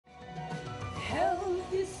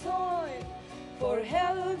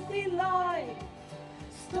daily life,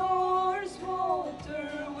 stores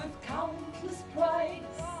water with countless price,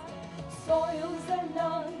 soils are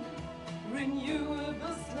none,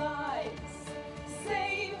 renewable slides,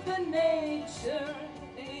 save the nature,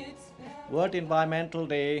 its World Environmental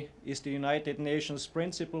Day is the United Nations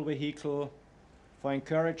principal vehicle for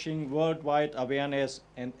encouraging worldwide awareness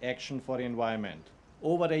and action for the environment.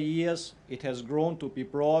 Over the years, it has grown to be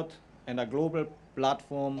broad and a global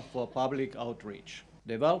platform for public outreach.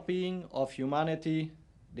 The well-being of humanity,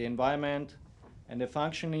 the environment, and the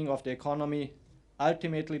functioning of the economy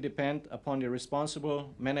ultimately depend upon the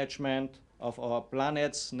responsible management of our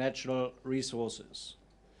planet's natural resources.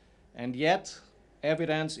 And yet,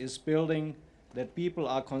 evidence is building that people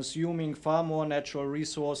are consuming far more natural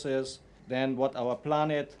resources than what our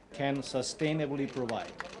planet can sustainably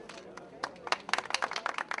provide.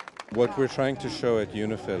 What we're trying to show at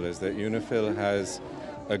UNIFIL is that UNIFIL has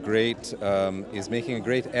is making a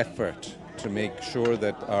great effort to make sure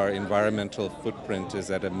that our environmental footprint is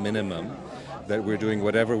at a minimum, that we're doing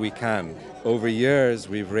whatever we can. Over years,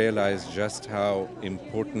 we've realized just how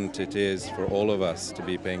important it is for all of us to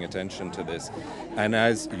be paying attention to this. And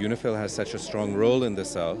as UNIFIL has such a strong role in the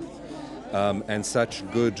South, and such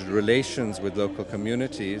good relations with local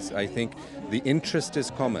communities, I think the interest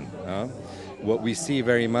is common. What we see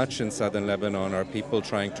very much in southern Lebanon are people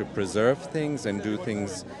trying to preserve things and do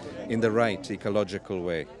things in the right ecological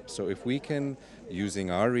way. So if we can,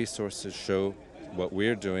 using our resources, show what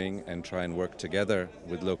we're doing and try and work together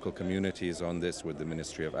with local communities on this, with the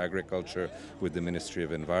Ministry of Agriculture, with the Ministry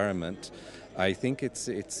of Environment, I think it's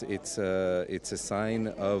a sign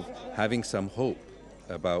of having some hope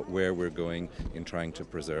about where we're going in trying to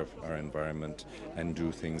preserve our environment and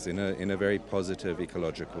do things in a very positive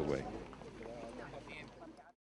ecological way.